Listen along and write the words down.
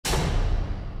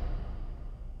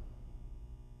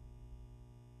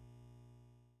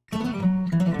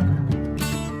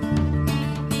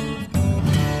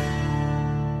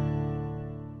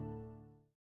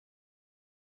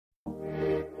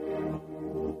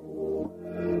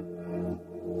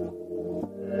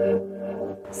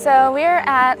So we're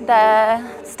at the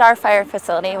Starfire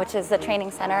facility, which is the training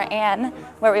center and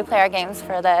where we play our games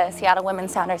for the Seattle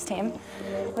Women's Sounders team.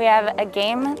 We have a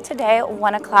game today at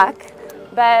 1 o'clock,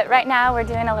 but right now we're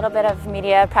doing a little bit of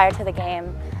media prior to the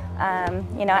game.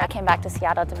 You know, I came back to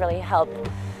Seattle to really help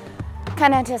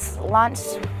kind of just launch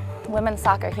women's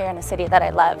soccer here in a city that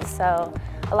I love. So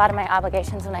a lot of my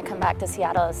obligations when I come back to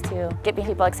Seattle is to get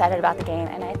people excited about the game,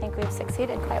 and I think we've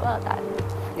succeeded quite well at that.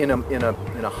 In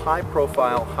a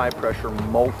high-profile, high-pressure,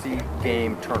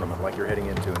 multi-game tournament like you're heading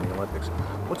into in the Olympics,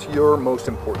 what's your most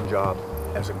important job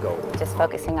as a goal? Just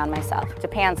focusing on myself.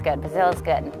 Japan's good, Brazil's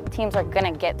good. Teams are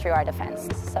going to get through our defense,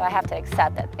 so I have to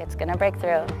accept that it's going to break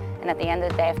through. And at the end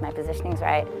of the day, if my positioning's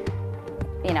right,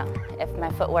 you know, if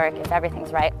my footwork, if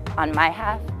everything's right on my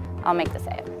half, I'll make the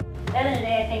save. At the end of the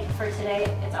day, I think for today,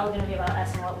 it's all going to be about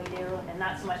us and what we do, and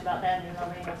not so much about them, even though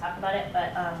we're going to talk about it.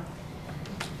 But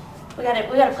we got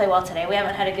to play well today. We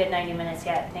haven't had a good 90 minutes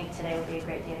yet. I think today would be a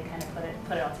great day to kind of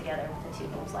put it all together with the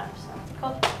 2 games left. So cool.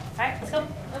 All right, let's go.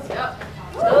 Let's go.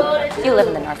 If you live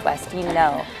in the Northwest, you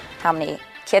know how many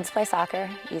kids play soccer.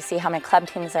 You see how many club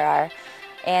teams there are,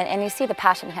 and you see the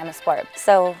passion behind the sport.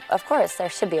 So of course there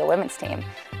should be a women's team,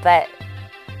 but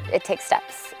it takes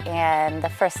steps, and the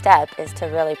first step is to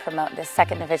really promote this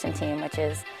second division team, which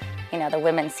is, you know, the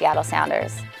women's Seattle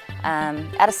Sounders,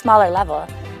 at a smaller level,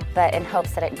 but in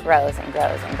hopes that it grows and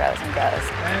grows and grows and grows.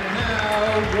 And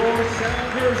now your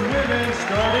Sounders women's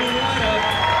starting lineup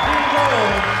in goal.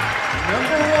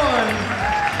 Number 1,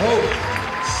 Hope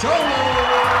Solo.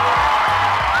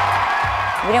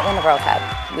 We didn't win the World Cup.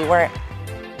 We weren't,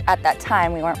 at that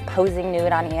time, we weren't posing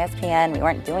nude on ESPN, we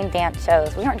weren't doing dance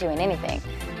shows, we weren't doing anything.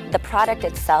 The product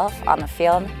itself on the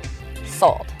field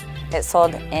sold. It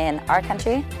sold in our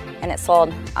country, and it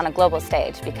sold on a global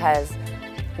stage because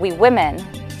we women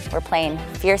were playing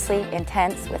fiercely,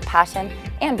 intense, with passion,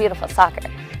 and beautiful soccer.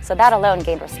 So that alone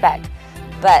gained respect.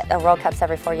 But a World Cup's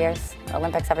every 4 years,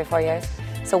 Olympics every 4 years.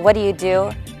 So what do you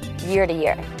do year to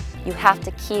year? You have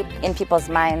to keep in people's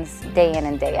minds day in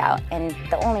and day out. And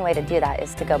the only way to do that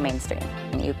is to go mainstream.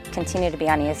 You continue to be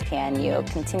on ESPN, you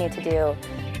continue to do,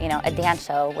 you know, a dance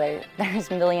show where there's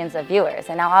millions of viewers,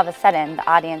 and now all of a sudden the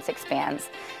audience expands.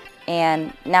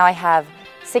 And now I have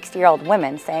 60-year-old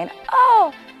women saying,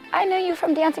 "Oh, I know you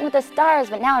from Dancing with the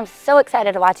Stars, but now I'm so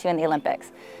excited to watch you in the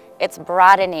Olympics." It's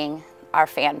broadening our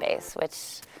fan base,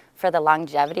 which for the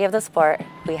longevity of the sport,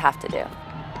 we have to do.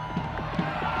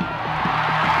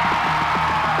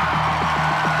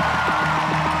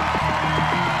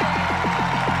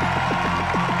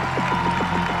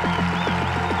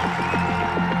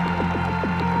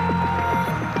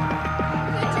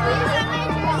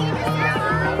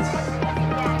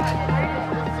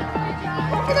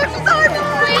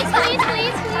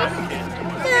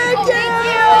 Thank you.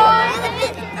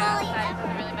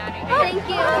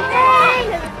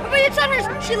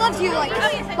 She loves you, like,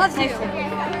 loves you.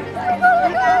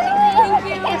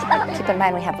 Keep in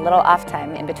mind we have a little off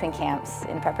time in between camps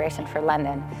in preparation for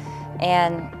London.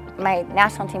 And my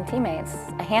national team teammates,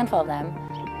 a handful of them,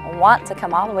 want to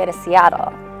come all the way to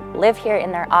Seattle, live here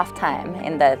in their off time,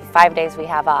 in the 5 days we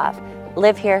have off,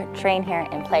 live here, train here,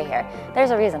 and play here.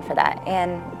 There's a reason for that.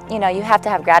 And you know, you have to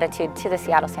have gratitude to the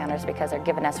Seattle Sounders because they're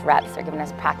giving us reps, they're giving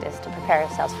us practice to prepare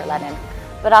ourselves for London,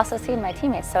 but also seeing my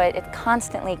teammates. So it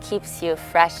constantly keeps you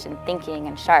fresh and thinking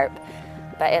and sharp,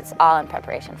 but it's all in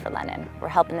preparation for London. We're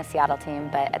helping the Seattle team,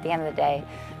 but at the end of the day,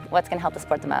 what's going to help the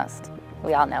sport the most?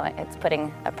 We all know it. It's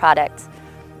putting a product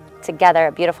together,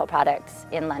 a beautiful product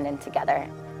in London together,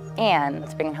 and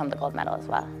it's bringing home the gold medal as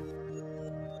well.